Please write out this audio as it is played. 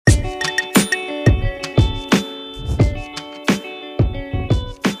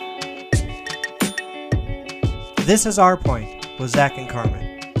This is Our Point with Zach and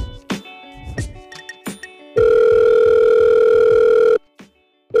Carmen.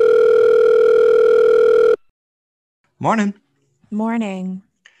 Morning. Morning.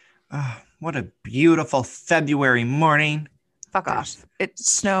 What a beautiful February morning. Fuck off. It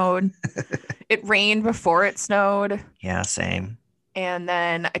snowed. It rained before it snowed. Yeah, same. And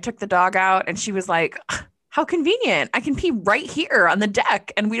then I took the dog out and she was like, how convenient. I can pee right here on the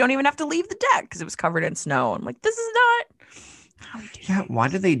deck and we don't even have to leave the deck because it was covered in snow. I'm like, this is not how we do Yeah, why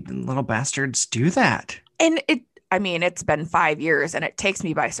do they little bastards do that? And it's been 5 years and it takes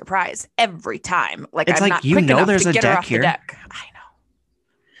me by surprise every time. Like, It's I'm like, not you quick know enough there's to a get her deck off here. the deck. I know.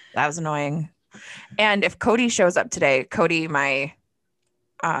 That was annoying. And if Cody shows up today, Cody, my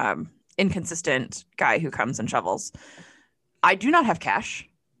inconsistent guy who comes and shovels, I do not have cash.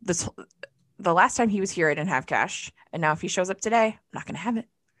 The last time he was here, I didn't have cash. And now if he shows up today, I'm not going to have it.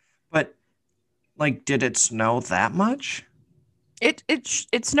 But, like, did it snow that much? It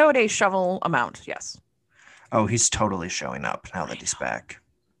snowed a shovel amount, yes. Oh, he's totally showing up now that he's back.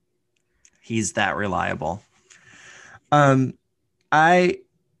 He's that reliable. It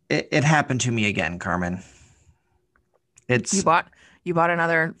happened to me again, Carmen. You bought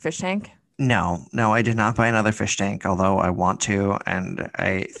another fish tank? No, I did not buy another fish tank, although I want to, and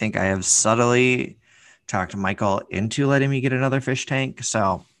I think I have subtly talked Michael into letting me get another fish tank.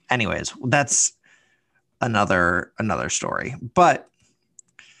 So, anyways, that's another story. But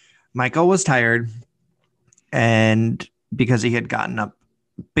Michael was tired, and because he had gotten up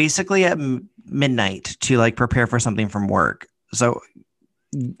basically at midnight to like prepare for something from work. So,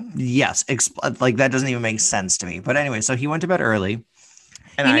 yes, like that doesn't even make sense to me. But anyway, so he went to bed early.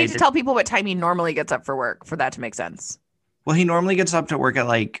 And you need to tell people what time he normally gets up for work for that to make sense. Well, he normally gets up to work at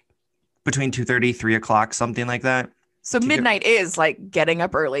like between 2:30, 3 o'clock, something like that. So midnight is like getting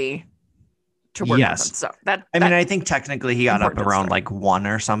up early to work. Yes. So I think technically he got up around like 1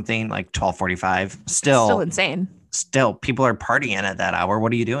 or something, like 12:45. Still insane. Still, people are partying at that hour.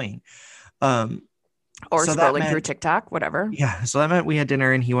 What are you doing? Or so scrolling through TikTok, whatever. Yeah. So that meant we had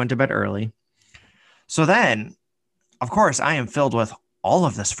dinner and he went to bed early. So then, of course, I am filled with all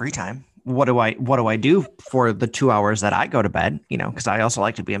of this free time. What do I do for the 2 hours that I go to bed? You know, because I also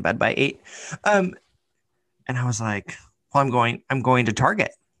like to be in bed by 8. And I was like, well, I'm going to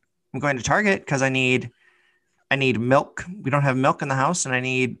Target. I'm going to Target because I need milk. We don't have milk in the house, and I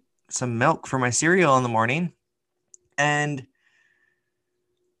need some milk for my cereal in the morning. And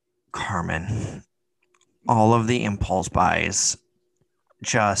Carmen, all of the impulse buys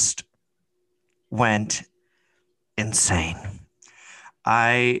just went insane.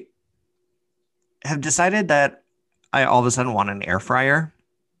 I have decided that I all of a sudden want an air fryer.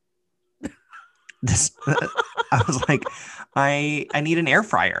 I was like, I need an air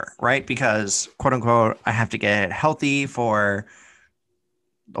fryer, right? Because quote unquote, I have to get healthy for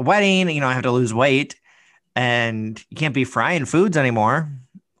a wedding. You know, I have to lose weight, and you can't be frying foods anymore.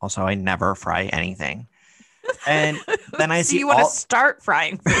 Also, I never fry anything. And then I see you want to start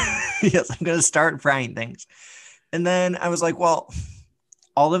frying food. Yes, I'm going to start frying things. And then I was like, well,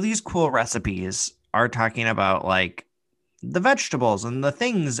 all of these cool recipes are talking about like the vegetables and the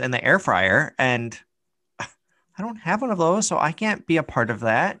things in the air fryer. And I don't have one of those, so I can't be a part of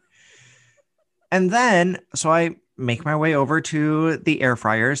that. And then, so I make my way over to the air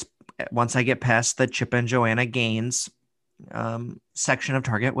fryers once I get past the Chip and Joanna Gaines section of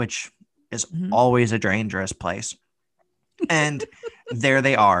Target, which is always a dangerous place. And there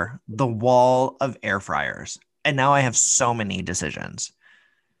they are, the wall of air fryers. And now I have so many decisions.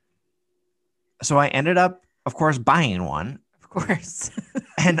 So I ended up, of course, buying one. Of course.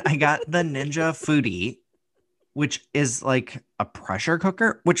 And I got the Ninja Foodie, which is like a pressure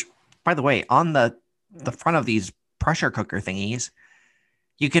cooker, which, by the way, on the front of these pressure cooker thingies,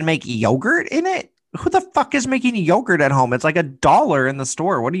 you can make yogurt in it. Who the fuck is making yogurt at home? It's like $1 in the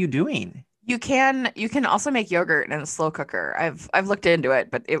store. What are you doing? You can also make yogurt in a slow cooker. I've looked into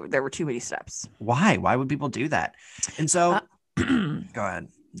it, but there were too many steps. Why? Why would people do that? And so, go ahead.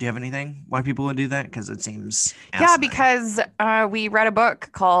 Do you have anything? Why people would do that? Because it seems asinine. Yeah, because we read a book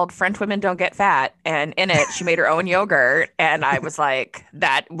called French Women Don't Get Fat, and in it she made her own yogurt, and I was like,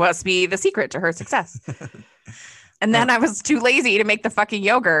 that must be the secret to her success. And then I was too lazy to make the fucking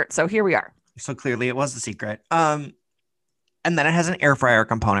yogurt, so here we are. So clearly it was the secret. And then it has an air fryer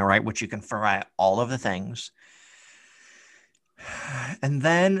component, right? Which you can fry all of the things. And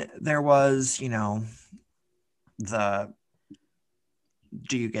then there was, you know,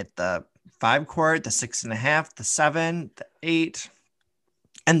 do you get the 5 quart, the 6.5, the 7, the 8?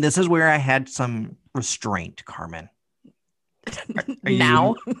 And this is where I had some restraint, Carmen. Are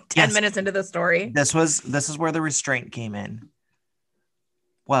now, you 10 Yes. minutes into the story. This is where the restraint came in.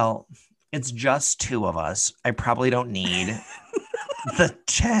 Well, it's just two of us. I probably don't need the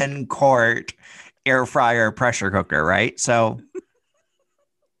 10-quart air fryer pressure cooker, right? So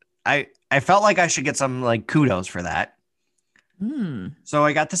I felt like I should get some like kudos for that. So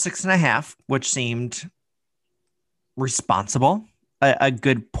I got the 6.5, which seemed responsible, a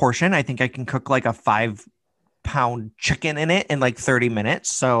good portion. I think I can cook like a 5-pound chicken in it in like 30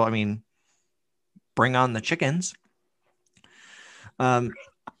 minutes. So I mean, bring on the chickens.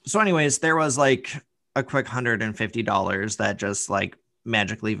 So anyways, there was like a quick $150 that just like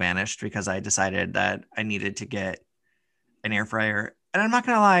magically vanished because I decided that I needed to get an air fryer. And I'm not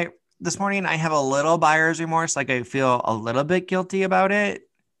gonna lie, this morning I have a little buyer's remorse. Like I feel a little bit guilty about it,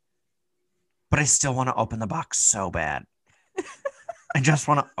 but I still want to open the box so bad. I just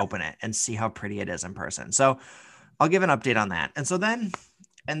want to open it and see how pretty it is in person. So I'll give an update on that.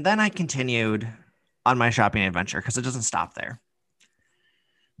 And then I continued on my shopping adventure because it doesn't stop there.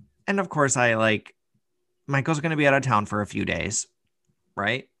 And of course, Michael's going to be out of town for a few days,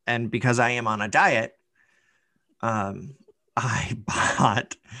 right? And because I am on a diet, I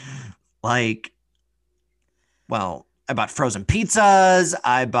bought I bought frozen pizzas,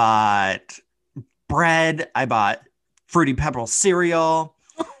 I bought bread, I bought Fruity Pebbles cereal,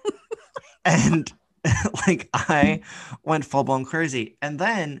 and like I went full blown crazy. And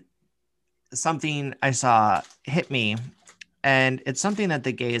then something I saw hit me, and it's something that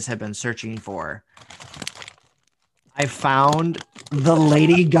the gays have been searching for. I found the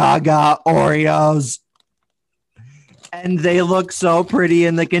Lady Gaga Oreos, and they look so pretty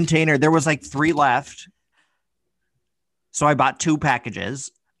in the container. There was like 3 left, so I bought 2 packages.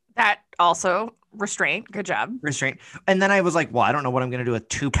 That also restraint. Good job. Restraint. And then I was like, well, I don't know what I'm going to do with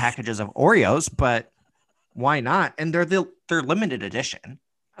 2 packages of Oreos, but why not? And they're limited edition.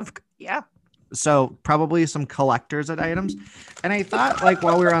 Yeah. So probably some collector's items. And I thought like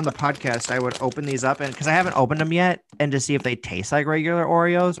while we were on the podcast, I would open these up and because I haven't opened them yet and to see if they taste like regular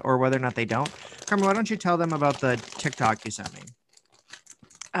Oreos or whether or not they don't. Carmen, why don't you tell them about the TikTok you sent me?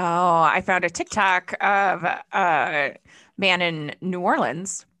 Oh, I found a TikTok of a man in New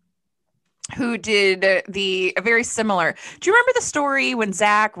Orleans who did a very similar. Do you remember the story when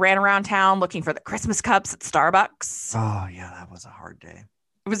Zach ran around town looking for the Christmas cups at Starbucks? Oh, yeah, that was a hard day.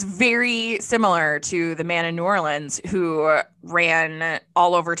 It was very similar to the man in New Orleans who ran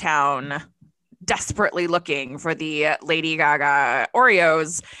all over town desperately looking for the Lady Gaga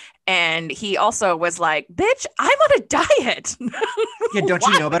Oreos. And he also was like, bitch, I'm on a diet. Yeah, don't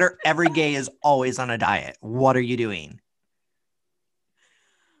you know better? Every gay is always on a diet. What are you doing?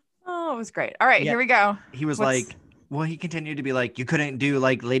 Oh, it was great. All right, Yeah. here we go. He was he continued to be like, you couldn't do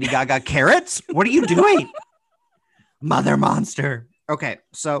like Lady Gaga carrots? What are you doing? Mother monster. Okay,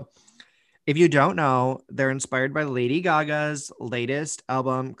 so if you don't know, they're inspired by Lady Gaga's latest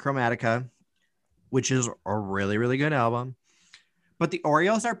album, Chromatica, which is a really, really good album. But the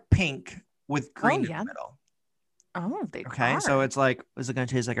Oreos are pink with green in the middle. Oh, they okay. are. So it's like, is it going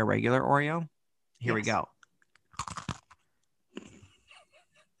to taste like a regular Oreo? Here we go.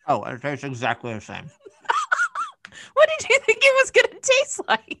 Oh, it tastes exactly the same. What did you think it was going to taste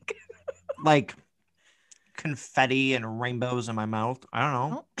like? Like confetti and rainbows in my mouth. I don't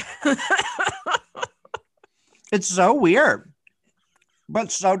know. It's so weird,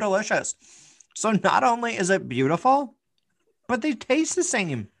 but so delicious. So not only is it beautiful, but they taste the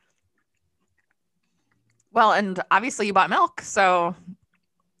same. Well, and obviously you bought milk, so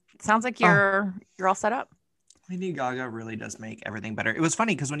it sounds like you're all set up. Lady Gaga really does make everything better. It was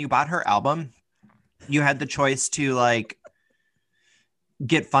funny because when you bought her album, you had the choice to like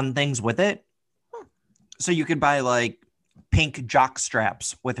get fun things with it. So you could buy like pink jock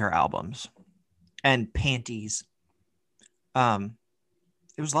straps with her albums and panties. It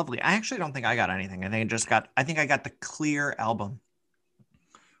was lovely. I actually don't think I got anything. I think I got the clear album.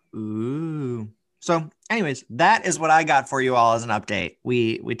 Ooh. So anyways, that is what I got for you all as an update.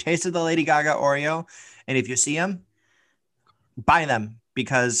 We tasted the Lady Gaga Oreo, and if you see them, buy them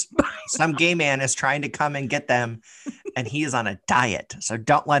because some gay man is trying to come and get them and he is on a diet. So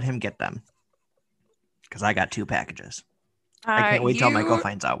don't let him get them. Because I got 2 packages. I can't wait till Michael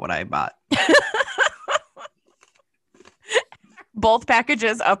finds out what I bought. Both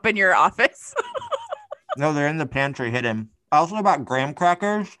packages up in your office? No, they're in the pantry hidden. I also bought graham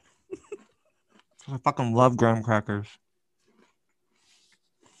crackers. I fucking love graham crackers.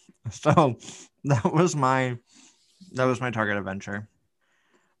 So that was my Target adventure.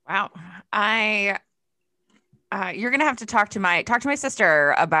 Wow. You're gonna have to talk to my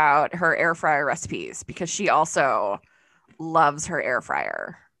sister about her air fryer recipes because she also loves her air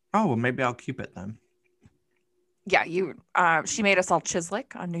fryer. Oh, well, maybe I'll keep it then. Yeah, she made us all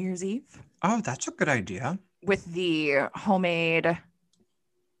chislic on New Year's Eve. Oh, that's a good idea. With the homemade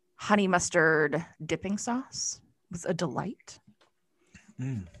honey mustard dipping sauce. It was a delight.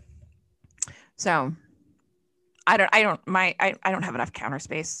 So I don't have enough counter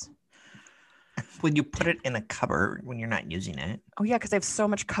space. When you put it in a cupboard when you're not using it. Oh yeah, because I have so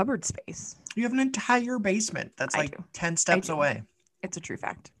much cupboard space. You have an entire basement. That's like 10 steps away. It's a true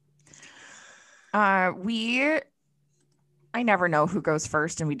fact. I never know who goes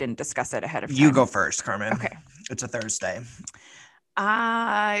first, and we didn't discuss it ahead of time. You go first, Carmen. Okay. It's a Thursday.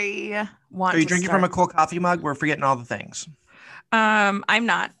 I want. Are you drinking from a cool coffee mug? We're forgetting all the things. I'm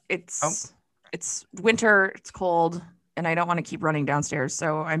not. It's winter. It's cold, and I don't want to keep running downstairs.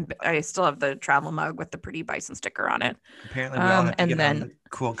 So I still have the travel mug with the pretty bison sticker on it. Apparently, we all have to get on the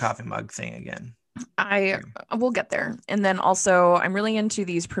cool coffee mug thing again. We'll get there. And then also, I'm really into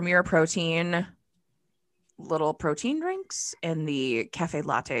these Premier Protein little protein drinks in the cafe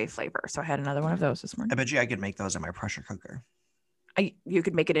latte flavor. So I had another one of those this morning. I bet you I could make those in my pressure cooker. You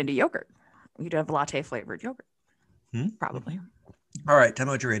could make it into yogurt. You'd have latte flavored yogurt. Probably. All right. Tell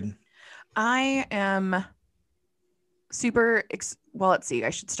me what you're reading. I am super well, let's see.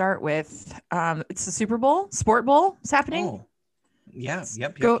 I should start with it's the Super Bowl, Sport Bowl is happening. Oh. Yeah.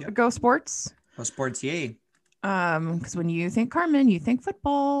 Yep. Go sports. Go sports, yay. Because when you think Carmen, you think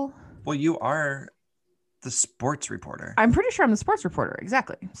football. Well, you are the sports reporter. I'm pretty sure I'm the sports reporter.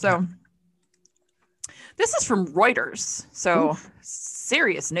 Exactly. So this is from Reuters. So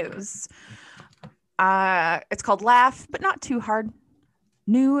serious news. It's called Laugh, but Not Too Hard.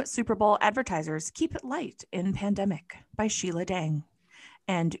 New Super Bowl advertisers keep it light in pandemic by Sheila Dang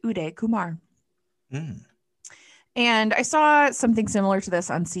and Uday Kumar. And I saw something similar to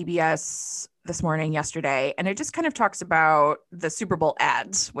this on CBS this morning, yesterday, and it just kind of talks about the Super Bowl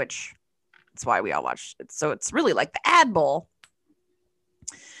ads, which that's why we all watch it. So it's really like the ad bowl.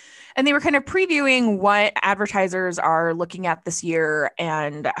 And they were kind of previewing what advertisers are looking at this year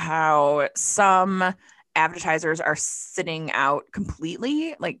and how some advertisers are sitting out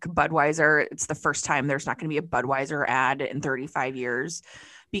completely. Like Budweiser, it's the first time there's not going to be a Budweiser ad in 35 years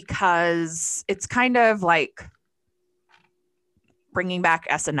because it's kind of like bringing back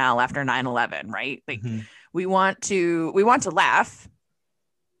SNL after 9/11, right? Like we want to laugh,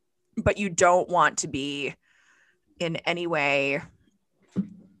 but you don't want to be in any way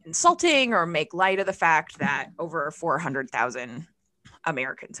insulting or make light of the fact that over 400,000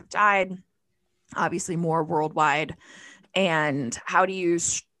 Americans have died, obviously more worldwide. And how do you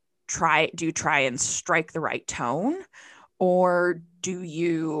try and strike the right tone, or do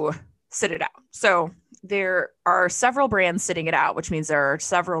you sit it out? So there are several brands sitting it out, which means there are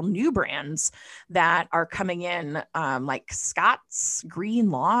several new brands that are coming in, like Scott's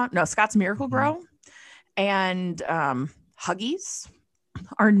Miracle Grow and Huggies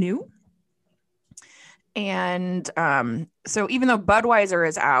are new. And so even though Budweiser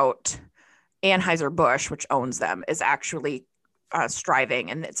is out, Anheuser-Busch, which owns them, is actually striving.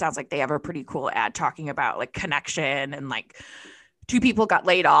 And it sounds like they have a pretty cool ad talking about like connection and like two people got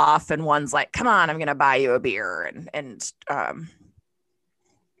laid off and one's like, come on, I'm going to buy you a beer. And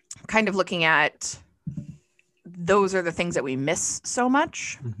kind of looking at those are the things that we miss so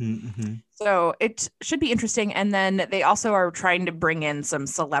much. So it should be interesting. And then they also are trying to bring in some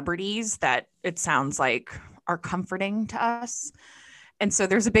celebrities that it sounds like are comforting to us. And so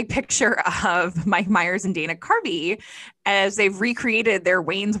there's a big picture of Mike Myers and Dana Carvey as they've recreated their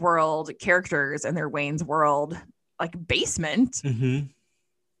Wayne's World characters and their Wayne's World like basement.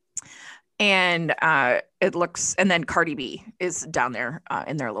 And it looks, and then Cardi B is down there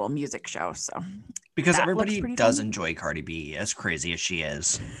in their little music show. So because everybody does enjoy Cardi B, as crazy as she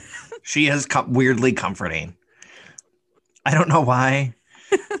is. She is weirdly comforting. I don't know why,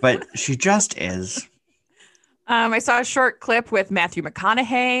 but she just is. I saw a short clip with Matthew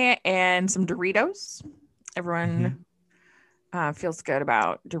McConaughey and some Doritos. Everyone feels good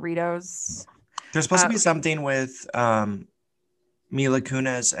about Doritos. There's supposed to be something with Mila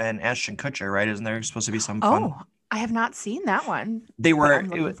Kunis and Ashton Kutcher, right? Isn't there supposed to be some fun? Oh, I have not seen that one. They were. I'm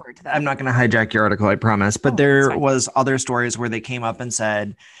looking forward to that. I'm not going to hijack your article, I promise. But there was other stories where they came up and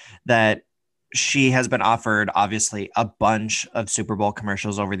said that she has been offered, obviously, a bunch of Super Bowl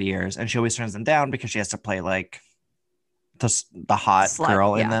commercials over the years, and she always turns them down because she has to play like the hot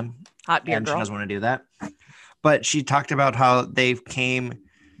girl in them. Hot beer and girl. She doesn't want to do that. But she talked about how they came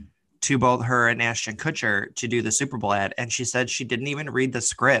to both her and Ashton Kutcher to do the Super Bowl ad, and she said she didn't even read the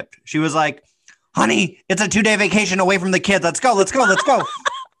script. She was like, honey, it's a 2-day vacation away from the kids. Let's go.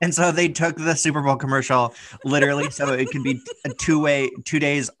 And so they took the Super Bowl commercial literally so it could be a 2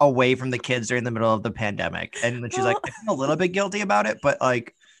 days away from the kids during the middle of the pandemic. And then she's like, I feel a little bit guilty about it, but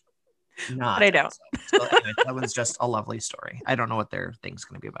like But not. I don't. So anyway, that was just a lovely story. I don't know what their thing's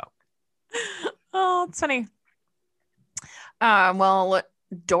going to be about. Oh, it's funny. Well,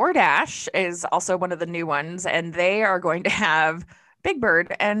 DoorDash is also one of the new ones, and they are going to have Big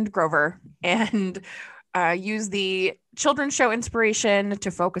Bird and Grover and use the children's show inspiration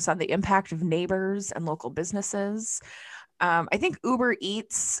to focus on the impact of neighbors and local businesses. I think Uber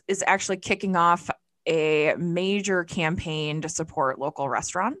Eats is actually kicking off a major campaign to support local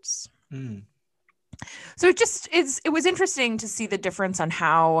restaurants. Mm. So it was interesting to see the difference on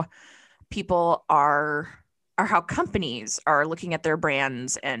how people are or how companies are looking at their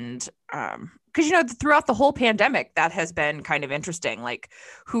brands. And because throughout the whole pandemic, that has been kind of interesting, like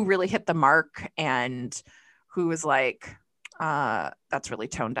who really hit the mark and who was like that's really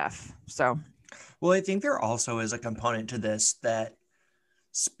tone deaf. So well, I think there also is a component to this that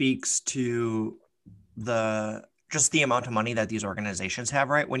speaks to just the amount of money that these organizations have,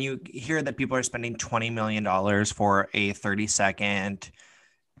 right? When you hear that people are spending $20 million for a 30-second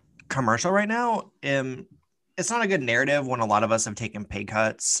commercial right now, it's not a good narrative when a lot of us have taken pay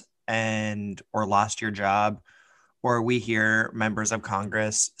cuts or lost your job, or we hear members of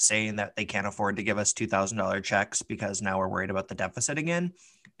Congress saying that they can't afford to give us $2,000 checks because now we're worried about the deficit again.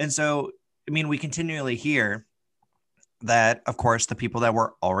 And so, I mean, we continually hear that, of course, the people that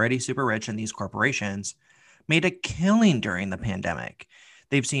were already super rich in these corporations made a killing during the pandemic.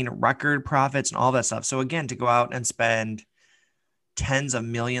 They've seen record profits and all that stuff. So again, to go out and spend tens of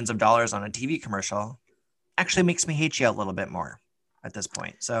millions of dollars on a TV commercial actually makes me hate you a little bit more at this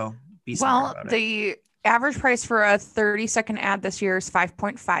point. So be smart about it. The average price for a 30-second ad this year is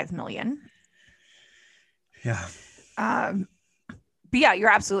 $5.5 million. Yeah. But yeah, you're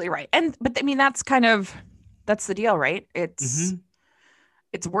absolutely right. But I mean, that's the deal, right? It's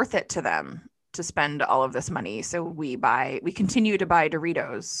worth it to them to spend all of this money. So we continue to buy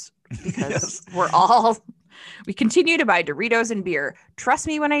Doritos because yes. We continue to buy Doritos and beer. Trust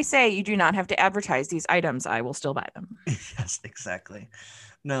me when I say you do not have to advertise these items. I will still buy them. Yes, exactly.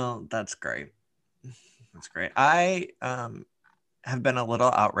 No, that's great. That's great. I have been a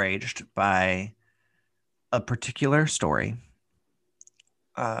little outraged by a particular story.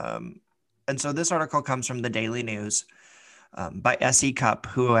 And so this article comes from the Daily News by S.E. Cupp,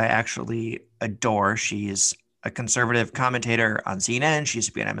 who I actually adore. She's a conservative commentator on CNN. She used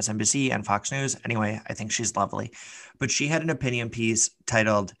to be on MSNBC and Fox News. Anyway, I think she's lovely. But she had an opinion piece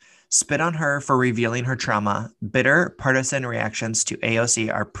titled, "Spit on Her for Revealing Her Trauma. Bitter partisan reactions to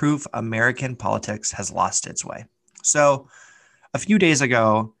AOC are proof American politics has lost its way." So a few days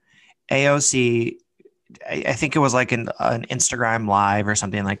ago, AOC, I think it was like an Instagram live or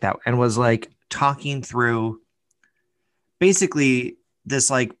something like that, and was like talking through basically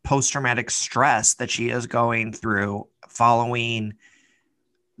this like post-traumatic stress that she is going through following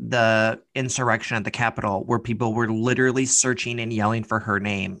the insurrection at the Capitol, where people were literally searching and yelling for her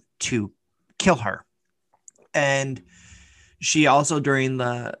name to kill her. And she also, during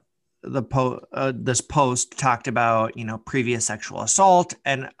this post, talked about, previous sexual assault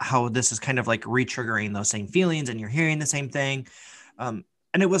and how this is kind of like re-triggering those same feelings, and you're hearing the same thing. And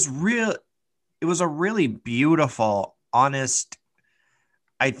it was a really beautiful, honest,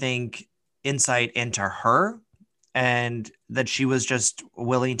 I think, insight into her, and that she was just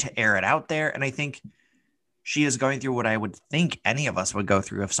willing to air it out there. And I think she is going through what I would think any of us would go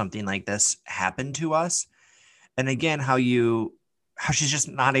through if something like this happened to us. And again, how she's just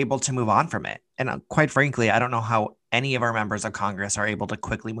not able to move on from it. And quite frankly, I don't know how any of our members of Congress are able to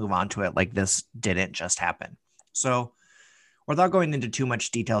quickly move on to it like this didn't just happen. So without going into too much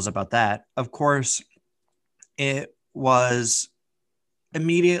details about that, of course, it was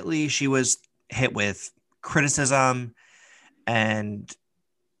immediately she was hit with criticism. And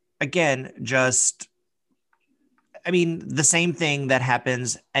again, the same thing that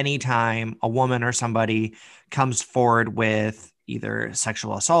happens anytime a woman or somebody comes forward with either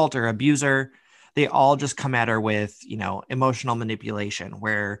sexual assault or abuser. They all just come at her with, emotional manipulation,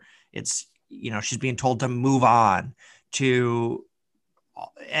 where it's, she's being told to move on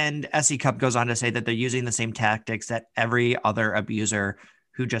and S.E. Cupp goes on to say that they're using the same tactics that every other abuser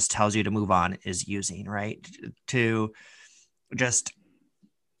who just tells you to move on is using, right? To just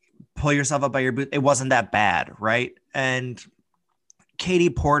pull yourself up by your boot. It wasn't that bad, right? And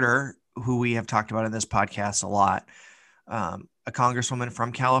Katie Porter, who we have talked about in this podcast a lot, a congresswoman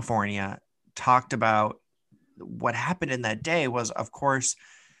from California, talked about what happened in that day was, of course,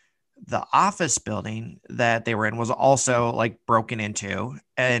 the office building that they were in was also like broken into,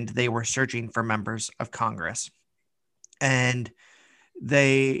 and they were searching for members of Congress. And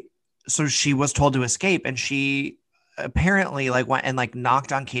so she was told to escape, and she apparently like went and like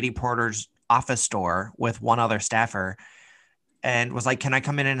knocked on Katie Porter's office door with one other staffer and was like, "Can I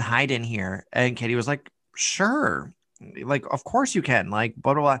come in and hide in here?" And Katie was like, "Sure. Like, of course you can." Like,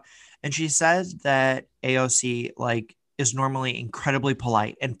 blah, blah, blah. And she says that AOC like is normally incredibly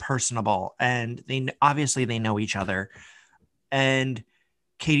polite and personable, and obviously they know each other. And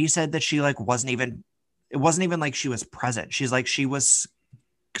Katie said that she like it wasn't even like she was present. She's like, she was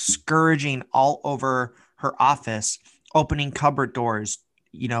scourging all over her office, opening cupboard doors,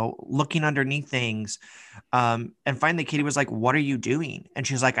 looking underneath things. And finally Katie was like, "What are you doing?" And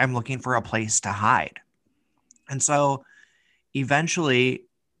she's like, "I'm looking for a place to hide." And so eventually,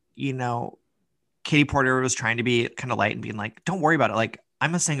 Katie Porter was trying to be kind of light and being like, "Don't worry about it. Like,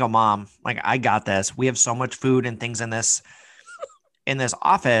 I'm a single mom. Like, I got this. We have so much food and things in this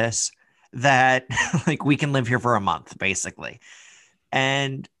office that like we can live here for a month, basically."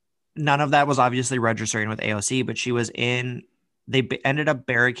 And none of that was obviously registering with AOC, but they ended up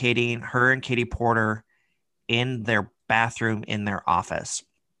barricading her and Katie Porter in their bathroom in their office.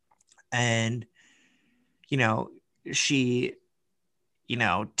 And, she,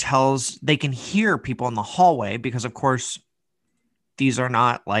 tells they can hear people in the hallway because, of course, these are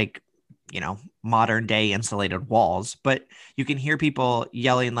not like, modern day insulated walls, but you can hear people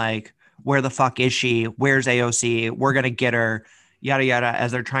yelling like, "Where the fuck is she? Where's AOC? We're going to get her," yada, yada,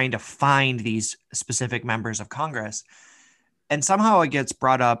 as they're trying to find these specific members of Congress. And somehow it gets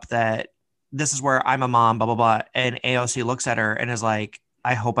brought up that this is where I'm a mom, blah, blah, blah. And AOC looks at her and is like,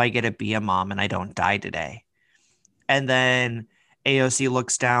 "I hope I get to be a mom and I don't die today." And then AOC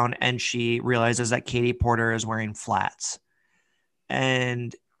looks down and she realizes that Katie Porter is wearing flats.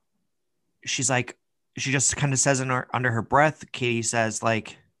 And she's like, she just kind of says under her breath, Katie says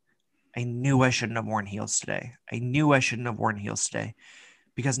like, "I knew I shouldn't have worn heels today. I knew I shouldn't have worn heels today,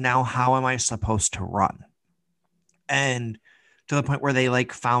 because now how am I supposed to run?" And to the point where they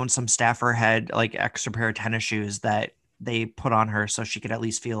like found some staffer had like extra pair of tennis shoes that they put on her so she could at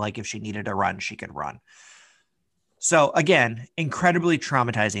least feel like if she needed to run, she could run. So again, incredibly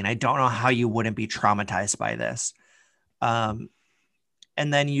traumatizing. I don't know how you wouldn't be traumatized by this.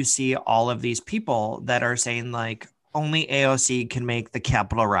 And then you see all of these people that are saying like, only AOC can make the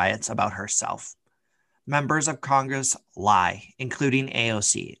Capitol riots about herself. Members of Congress lie, including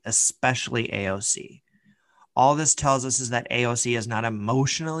AOC, especially AOC. All this tells us is that AOC is not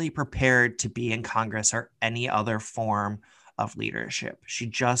emotionally prepared to be in Congress or any other form of leadership. She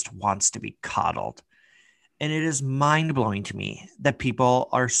just wants to be coddled. And it is mind-blowing to me that people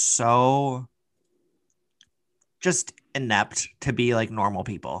are so just inept to be like normal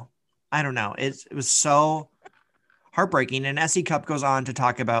people. I don't know. It was so heartbreaking. And S.E. Cupp goes on to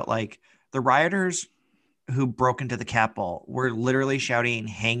talk about like the rioters who broke into the Capitol were literally shouting,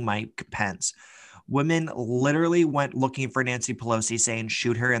 "Hang Mike Pence." Women literally went looking for Nancy Pelosi saying,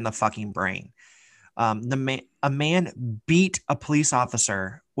 "Shoot her in the fucking brain." A man beat a police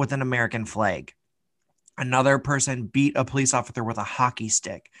officer with an American flag. Another person beat a police officer with a hockey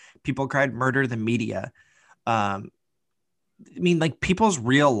stick. People cried, "Murder the media." I mean, like people's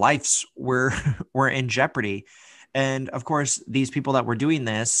real lives were in jeopardy. And of course, these people that were doing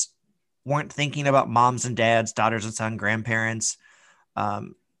this weren't thinking about moms and dads, daughters and sons, grandparents.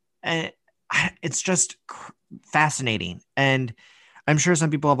 And it's just fascinating. And I'm sure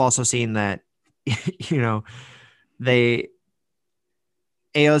some people have also seen that,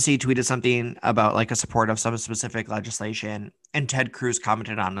 AOC tweeted something about like a support of some specific legislation, and Ted Cruz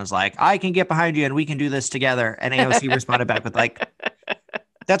commented on it and was like, "I can get behind you and we can do this together." And AOC responded back with like,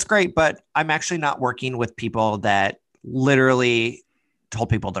 "That's great, but I'm actually not working with people that literally told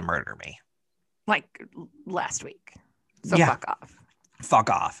people to murder me." Like last week. So yeah. Fuck off. Fuck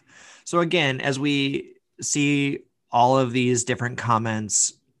off. So again, as we see all of these different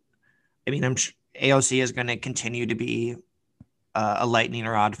comments, I mean, AOC is going to continue to be a lightning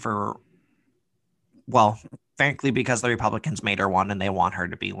rod for, well, frankly, because the Republicans made her one and they want her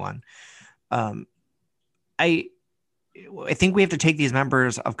to be one. I think we have to take these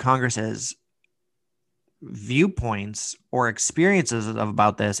members of Congress's viewpoints or experiences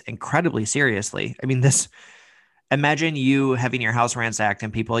about this incredibly seriously. I mean, imagine you having your house ransacked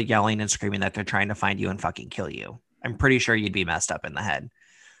and people yelling and screaming that they're trying to find you and fucking kill you. I'm pretty sure you'd be messed up in the head.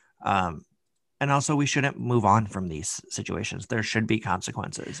 And also, we shouldn't move on from these situations. There should be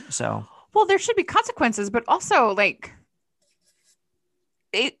consequences. So, well, there should be consequences, but also like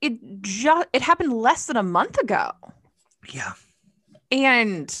it happened less than a month ago. Yeah.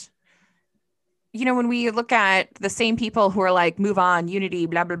 And when we look at the same people who are like, move on, unity,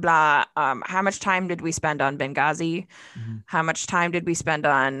 blah, blah, blah, how much time did we spend on Benghazi? How much time did we spend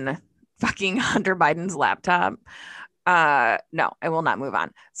on fucking Hunter Biden's laptop? No, I will not move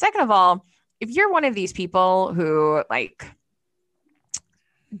on. Second of all, if you're one of these people who like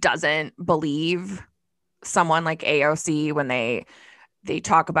doesn't believe someone like AOC when they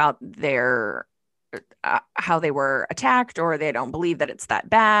talk about their how they were attacked, or they don't believe that it's that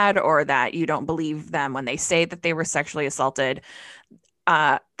bad, or that you don't believe them when they say that they were sexually assaulted,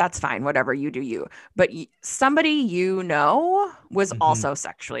 that's fine, whatever, you do you. But somebody was also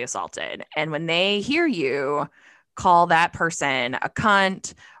sexually assaulted, and when they hear you call that person a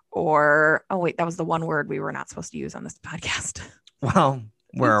cunt, or oh wait, that was the one word we were not supposed to use on this podcast. Well,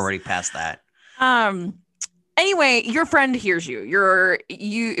 we're already past that. Anyway, your friend hears you.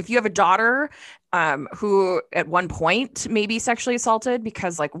 If you have a daughter who at one point may be sexually assaulted,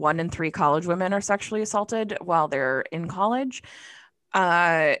 because like 1 in 3 college women are sexually assaulted while they're in college,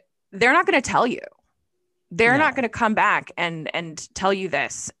 they're not going to tell you. They're not going to come back and tell you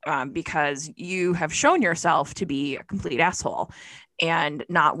this because you have shown yourself to be a complete asshole and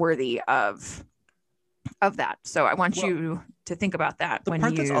not worthy of that. So I want you to think about that. The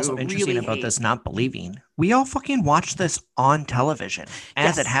part that's also interesting about this not believing, we all fucking watched this on television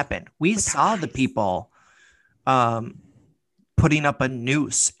as it happened. We saw the people putting up a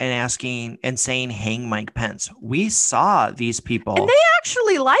noose and asking and saying, hang Mike Pence. We saw these people. And they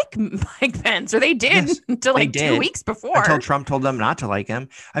actually like Mike Pence, or they did until like 2 weeks before. Until Trump told them not to like him.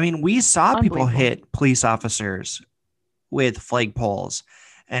 I mean, we saw people hit police officers with flagpoles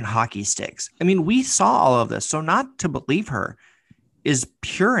and hockey sticks. I mean, we saw all of this. So not to believe her is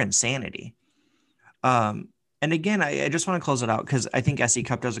pure insanity. And again, I just want to close it out because I think SE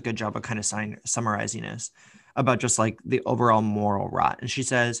Cup does a good job of kind of summarizing this about just like the overall moral rot. And she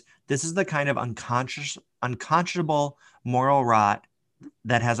says, this is the kind of unconscionable moral rot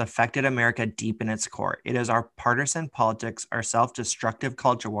that has affected America deep in its core. It is our partisan politics, our self-destructive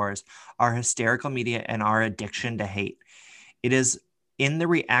culture wars, our hysterical media, and our addiction to hate. It is in the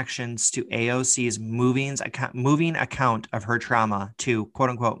reactions to AOC's moving account of her trauma to quote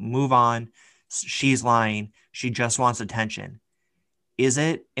unquote, move on. She's lying. She just wants attention. Is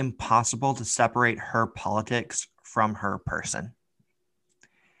it impossible to separate her politics from her person?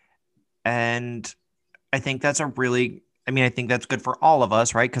 And I think that's I think that's good for all of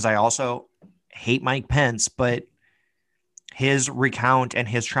us, right? Because I also hate Mike Pence, but his recount and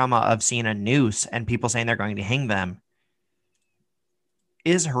his trauma of seeing a noose and people saying they're going to hang them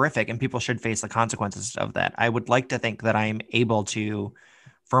is horrific, and people should face the consequences of that. I would like to think that I am able to,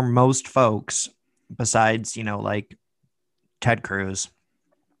 for most folks, besides, like Ted Cruz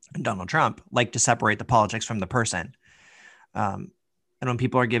and Donald Trump, like to separate the politics from the person. And when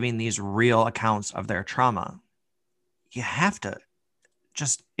people are giving these real accounts of their trauma, you have to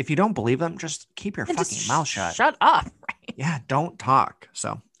just, if you don't believe them, just keep your fucking mouth shut. Shut up. Right? Yeah, don't talk.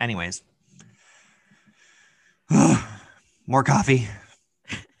 So anyways, more coffee.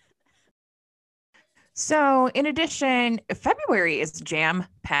 So in addition, February is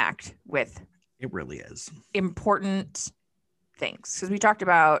jam-packed with it really is important things, because we talked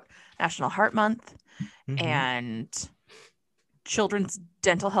about National Heart Month and Children's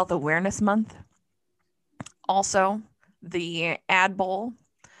Dental Health Awareness Month. Also, the Ad Bowl.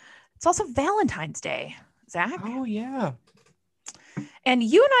 It's also Valentine's Day, Zach. Oh, yeah. And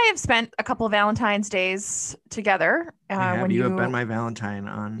you and I have spent a couple of Valentine's days together. When you have been my Valentine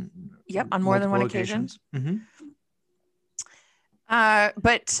on on more than one occasion.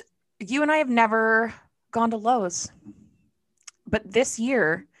 But you and I have never gone to Lowe's. But this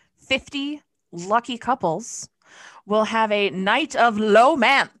year, 50 lucky couples will have a night of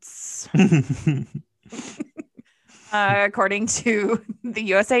Lomance. According to the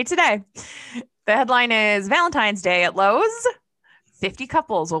USA Today. The headline is Valentine's Day at Lowe's. 50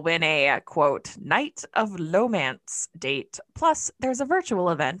 couples will win a, quote, night of Lomance date. Plus, there's a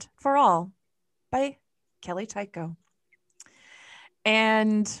virtual event for all by Kelly Tyko.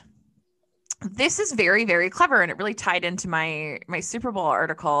 And this is very, very clever. And it really tied into my Super Bowl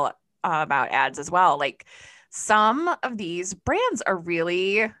article about ads as well. Like, some of these brands are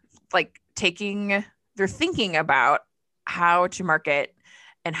really like they're thinking about how to market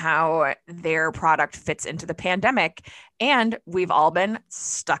and how their product fits into the pandemic. And we've all been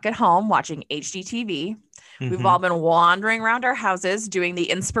stuck at home watching HGTV. We've all been wandering around our houses doing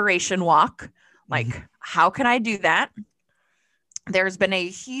the inspiration walk. Like, how can I do that? There's been a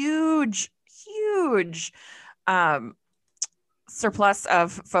huge surplus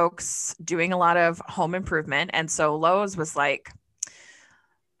of folks doing a lot of home improvement. And so Lowe's was like,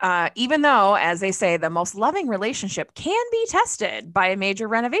 Even though, as they say, the most loving relationship can be tested by a major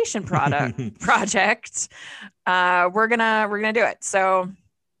renovation project, we're gonna do it. So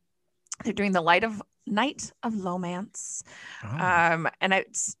they're doing the Night of Lomance, and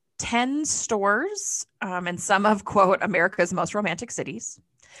it's 10 stores, and some of quote America's most romantic cities.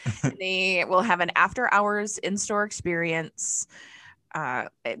 They will have an after hours in-store experience.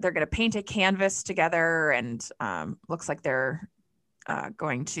 They're going to paint a canvas together, and looks like they're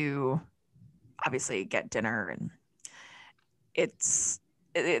going to obviously get dinner, and it's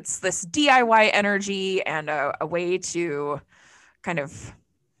this DIY energy and a way to kind of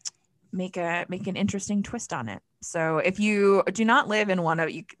make an interesting twist on it. So if you do not live in one of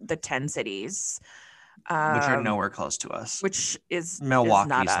the 10 cities, which are nowhere close to us, which is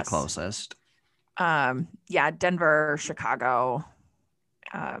Milwaukee's the closest. Denver, Chicago.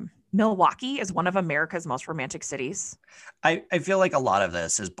 Milwaukee is one of America's most romantic cities. I feel like a lot of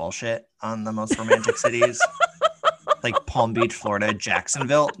this is bullshit on the most romantic cities. Like Palm Beach, Florida,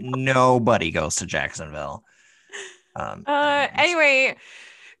 Jacksonville. Nobody goes to Jacksonville. Anyway,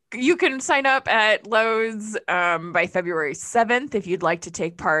 you can sign up at Lowe's by February 7th if you'd like to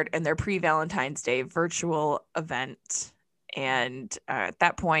take part in their pre-Valentine's Day virtual event. And at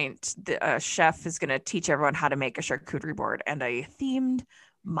that point, the chef is going to teach everyone how to make a charcuterie board and a themed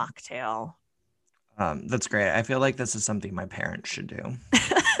mocktail. That's great. I feel like this is something my parents should do.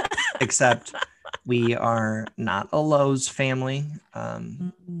 Except we are not a Lowe's family.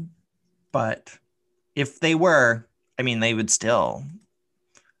 But if they were, I mean, they would still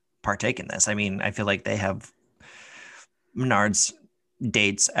partake in this. I mean, I feel like they have Menards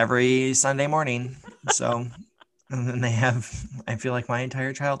dates every Sunday morning. So, and then they have, I feel like, my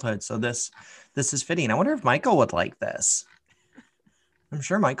entire childhood. So this is fitting. I wonder if Michael would like this. I'm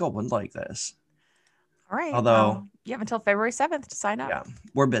sure Michael would like this. All right. Although you have until February 7th to sign up. Yeah,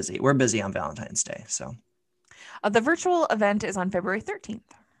 we're busy. We're busy on Valentine's Day. So the virtual event is on February 13th.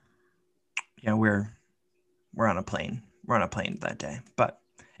 Yeah, we're on a plane. We're on a plane that day. But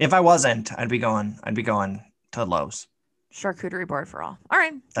if I wasn't, I'd be going to Lowe's. Charcuterie board for all. All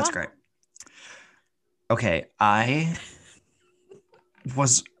right. That's great. Okay, I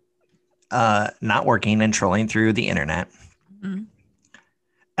was not working and trolling through the internet. Mm-hmm.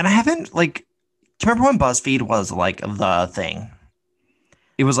 And I haven't, like, do you remember when BuzzFeed was like the thing?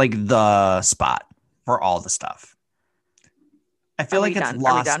 It was like the spot for all the stuff. I feel like it's lost.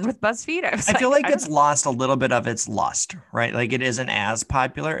 Are we done with BuzzFeed? I feel like it's lost a little bit of its lust, right? Like it isn't as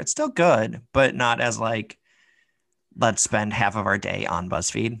popular. It's still good, but not as like, let's spend half of our day on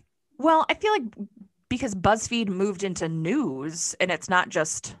BuzzFeed. Well, I feel like because BuzzFeed moved into news and it's not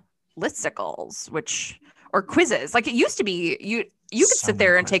just listicles, or quizzes. Like it used to be, you could sit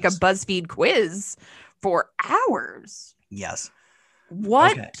there and take a BuzzFeed quiz for hours. Yes.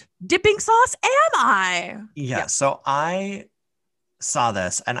 What dipping sauce am I? Yeah. So I saw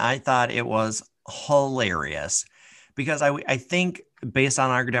this and I thought it was hilarious because I think based on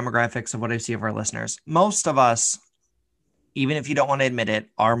our demographics of what I see of our listeners, most of us, even if you don't want to admit it,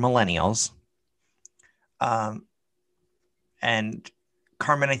 are millennials. And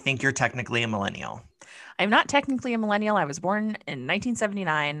Carmen, I think you're technically a millennial. I'm not technically a millennial. I was born in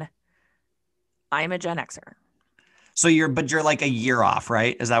 1979. I'm a Gen Xer. So you're like a year off,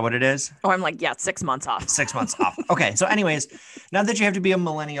 right? Is that what it is? Oh, I'm like, 6 months off. 6 months off. Okay. So anyways, not that you have to be a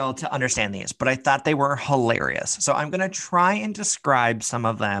millennial to understand these, but I thought they were hilarious. So I'm going to try and describe some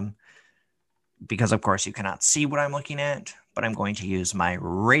of them because of course you cannot see what I'm looking at, but I'm going to use my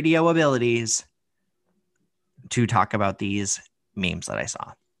radio abilities to talk about these memes that I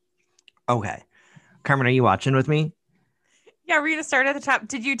saw. Okay. Carmen, are you watching with me? Yeah, we're going to start at the top.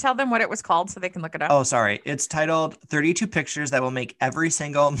 Did you tell them what it was called so they can look it up? Oh, sorry. It's titled 32 Pictures That Will Make Every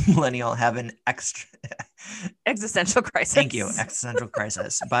Single Millennial Have an Existential Crisis. Thank you. Existential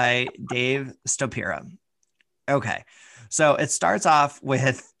Crisis by Dave Stopira. Okay. So it starts off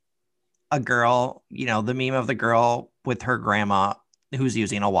with a girl, the meme of the girl with her grandma who's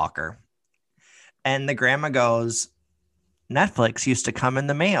using a walker. And the grandma goes, Netflix used to come in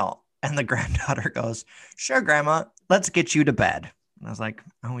the mail. And the granddaughter goes, sure, grandma, let's get you to bed. And I was like,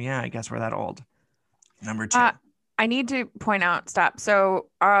 oh, yeah, I guess we're that old. Number 2. I need to point out, stop. So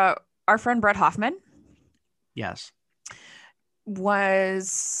our friend Brett Hoffman. Yes.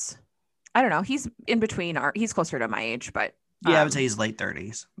 Was, I don't know. He's in between he's closer to my age, but. Yeah, I would say he's late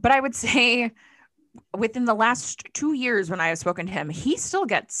 30s. But I would say within the last 2 years when I have spoken to him, he still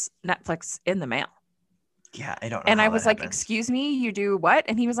gets Netflix in the mail. Yeah, I don't know. And I was like, excuse me, you do what?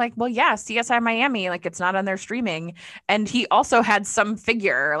 And he was like, well, yeah, CSI Miami, like it's not on their streaming. And he also had some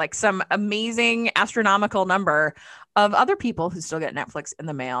figure, like some amazing astronomical number of other people who still get Netflix in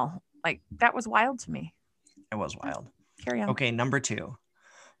the mail. Like, that was wild to me. It was wild. Carry on. Okay, number 2.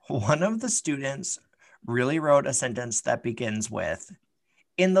 One of the students really wrote a sentence that begins with,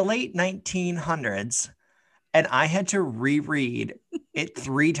 in the late 1900s, and I had to reread it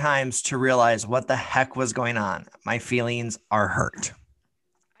 3 times to realize what the heck was going on. My feelings are hurt.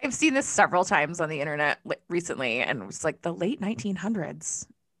 I've seen this several times on the internet recently, and it was like the late 1900s.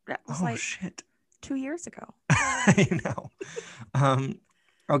 That was shit. 2 years ago. I know.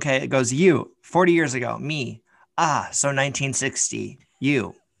 Okay, it goes, you, 40 years ago. Me, so 1960.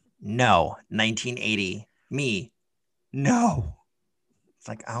 You, no. 1980. Me, no. It's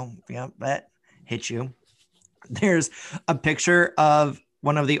like, oh, yeah, that hit you. There's a picture of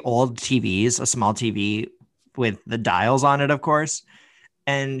one of the old TVs, a small TV with the dials on it, of course.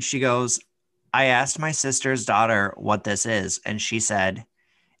 And she goes, I asked my sister's daughter what this is, and she said,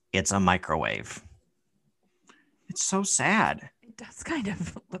 it's a microwave. It's so sad. It does kind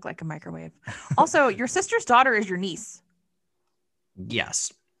of look like a microwave. Also, your sister's daughter is your niece.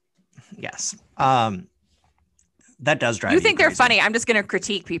 Yes. That does drive you. You think they're funny. I'm just going to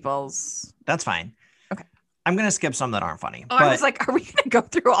critique people's. That's fine. Okay. I'm going to skip some that aren't funny. I was like, are we going to go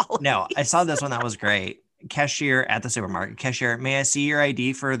through all of No, these? I saw this one that was great. Cashier at the supermarket. Cashier, may I see your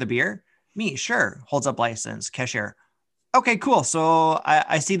ID for the beer? Me, sure. Holds up license. Cashier. Okay, cool. So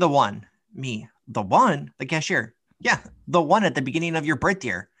I see the one. Me, the one? The cashier. Yeah, the one at the beginning of your birth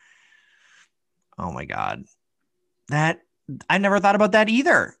year. Oh my God. That, I never thought about that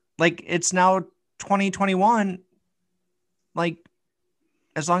either. Like, it's now 2021. Like,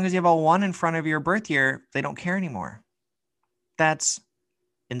 as long as you have a 1 in front of your birth year, they don't care anymore. That's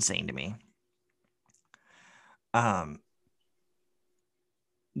insane to me.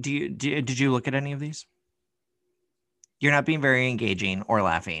 Did you look at any of these? You're not being very engaging or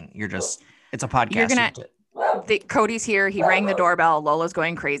laughing. You're just, it's a podcast. Cody's here. He rang the doorbell. Lola's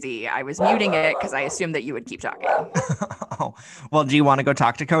going crazy. I was muting it because I assumed that you would keep talking. Oh, well, do you want to go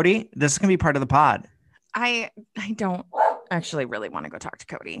talk to Cody? This is going to be part of the pod. I don't actually really want to go talk to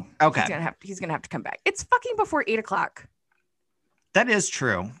Cody. Okay. He's gonna have to come back. It's fucking before 8:00. That is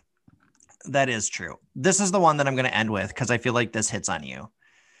true. This is the one that I'm going to end with because I feel like this hits on you.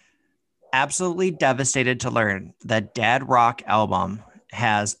 Absolutely devastated to learn that Dad Rock album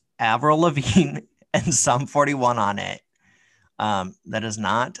has Avril Lavigne and Sum 41 on it. That is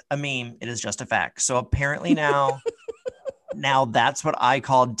not a meme. It is just a fact. So apparently now that's what I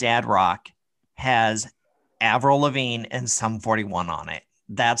call Dad Rock has Avril Lavigne and Sum 41 on it.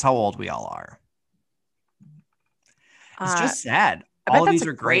 That's how old we all are. It's just sad. I bet that's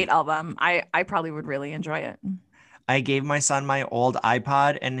a great album. I probably would really enjoy it. I gave my son my old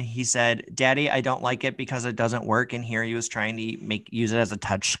iPod and he said, Daddy, I don't like it because it doesn't work. And here he was trying to use it as a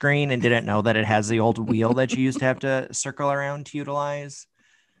touch screen and didn't know that it has the old wheel that you used to have to circle around to utilize.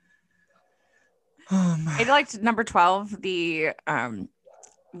 I liked number 12. We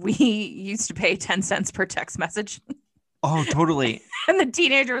used to pay 10 cents per text message. Oh, totally. And the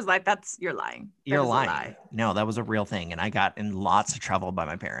teenager was like, you're lying. You're lying. No, that was a real thing. And I got in lots of trouble by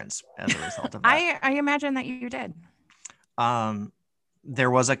my parents as a result of that. I imagine that you did. There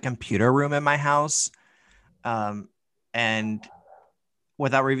was a computer room in my house. And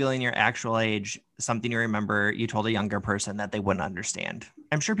without revealing your actual age, something you remember, you told a younger person that they wouldn't understand.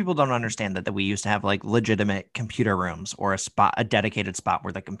 I'm sure people don't understand that we used to have like legitimate computer rooms or a dedicated spot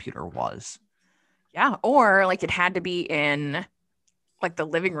where the computer was. Yeah. Or like it had to be in like the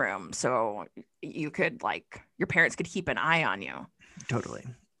living room. So you could your parents could keep an eye on you. Totally.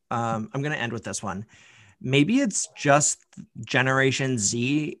 I'm going to end with this one. Maybe it's just Generation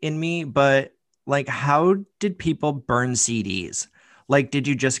Z in me, but like, how did people burn CDs? Like, did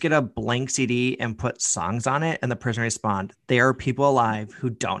you just get a blank CD and put songs on it? And the person respond, there are people alive who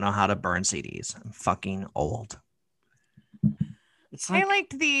don't know how to burn CDs. I'm fucking old. It's like, I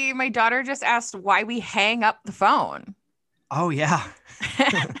liked my daughter just asked why we hang up the phone. Oh, yeah.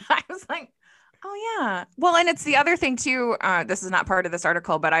 I was like, oh, yeah. Well, and it's the other thing, too. This is not part of this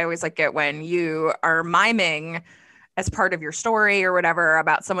article, but I always like it when you are miming as part of your story or whatever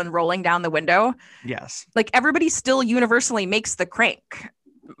about someone rolling down the window. Yes. Like everybody still universally makes the crank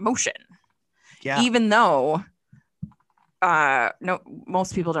motion. Yeah. Even though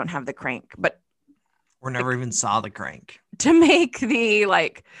most people don't have the crank, but or never even saw the crank. To make the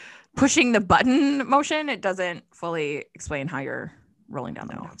pushing the button motion, it doesn't fully explain how you're rolling down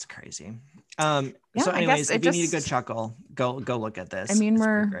the window. That's crazy. So anyways, if you need a good chuckle, go look at this. I mean,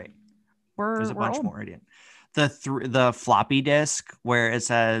 great. There's a bunch more. The floppy disk where it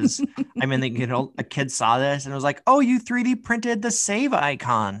says, I mean, a kid saw this and was like, oh, you 3D printed the save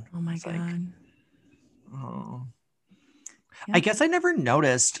icon. Oh my God. Oh, I guess I never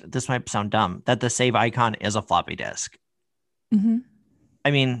noticed, this might sound dumb, that the save icon is a floppy disk. Mm-hmm.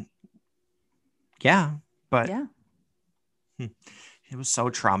 I mean, yeah, but Yeah. It was so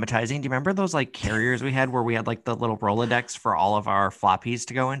traumatizing. Do you remember those like carriers we had where we had like the little Rolodex for all of our floppies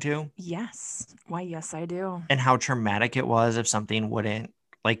to go into? Yes. Why, yes, I do. And how traumatic it was if something wouldn't,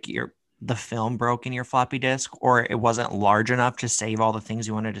 like the film broke in your floppy disk, or it wasn't large enough to save all the things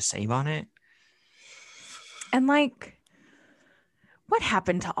you wanted to save on it. And like, what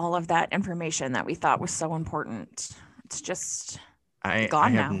happened to all of that information that we thought was so important? It's just gone I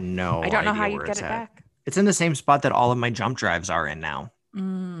now. have no I don't know idea how you where get it's it at. back. It's in the same spot that all of my jump drives are in now.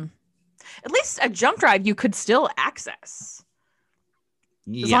 At least a jump drive you could still access.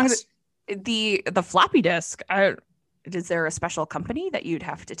 Yes. As long as the floppy disk, is there a special company that you'd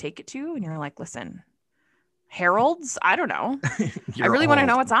have to take it to? And you're like, listen, Harold's? I don't know. I really want to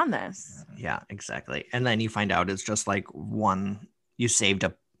know what's on this. Yeah, exactly. And then you find out it's just like you saved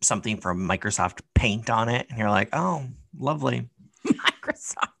something from Microsoft Paint on it. And you're like, oh, lovely.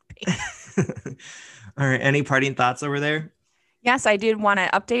 Microsoft Paint. All right. Any parting thoughts over there? Yes, I did want to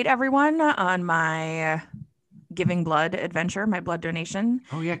update everyone on my giving blood adventure, my blood donation.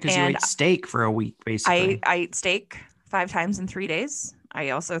 Oh, yeah, because you ate steak for a week, basically. I ate steak 5 times in 3 days.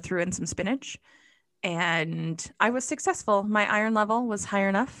 I also threw in some spinach, and I was successful. My iron level was high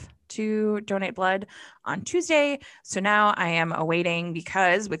enough to donate blood on Tuesday. So now I am awaiting,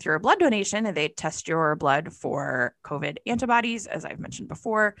 because with your blood donation, they test your blood for COVID antibodies, as I've mentioned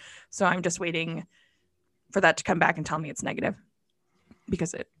before. So I'm just waiting for that to come back and tell me it's negative,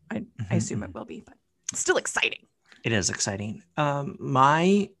 because I assume it will be, but still exciting. It is exciting.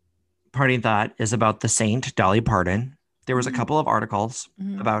 My parting thought is about the Saint Dolly Parton. There was a couple of articles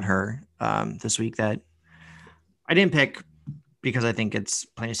about her this week that I didn't pick because I think it's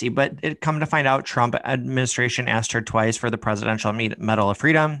plain to see, but it come to find out Trump administration asked her twice for the Presidential Medal of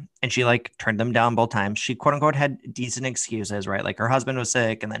Freedom, and she like turned them down both times. She quote unquote had decent excuses, right? Like her husband was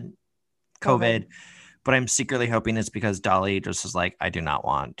sick and then COVID. But I'm secretly hoping it's because Dolly just was like, I do not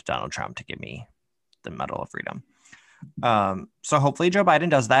want Donald Trump to give me the Medal of Freedom. So hopefully Joe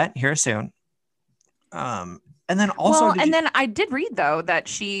Biden does that here soon. And then also, then I did read though that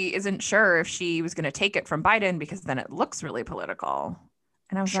she isn't sure if she was going to take it from Biden because then it looks really political.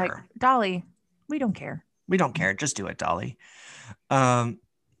 And I was like, Dolly, we don't care. We don't care. Just do it, Dolly. And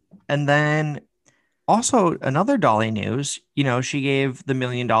then also another Dolly news, she gave the $1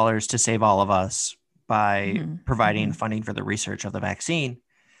 million to save all of us by providing funding for the research of the vaccine.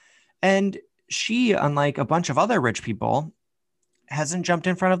 And she, unlike a bunch of other rich people, hasn't jumped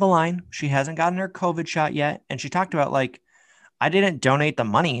in front of the line. She hasn't gotten her COVID shot yet. And she talked about like, I didn't donate the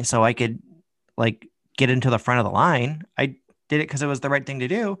money so I could like get into the front of the line. I did it because it was the right thing to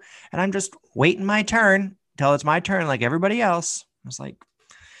do. And I'm just waiting my turn till it's my turn like everybody else. I was like,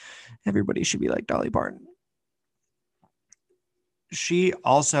 everybody should be like Dolly Parton. She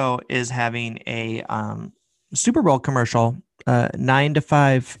also is having a Super Bowl commercial, 9 to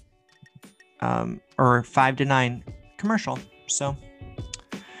 5 or 5 to 9 commercial. So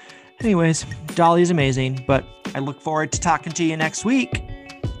anyways, Dolly's amazing, but I look forward to talking to you next week.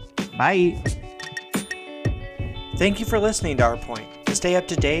 Bye. Thank you for listening to Our Point. To stay up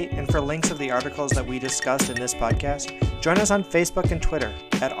to date and for links of the articles that we discussed in this podcast, join us on Facebook and Twitter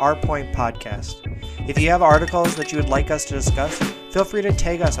at Our Point Podcast. If you have articles that you would like us to discuss, feel free to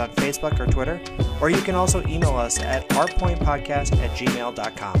tag us on Facebook or Twitter, or you can also email us at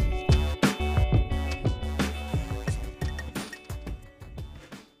ourpointpodcast@gmail.com.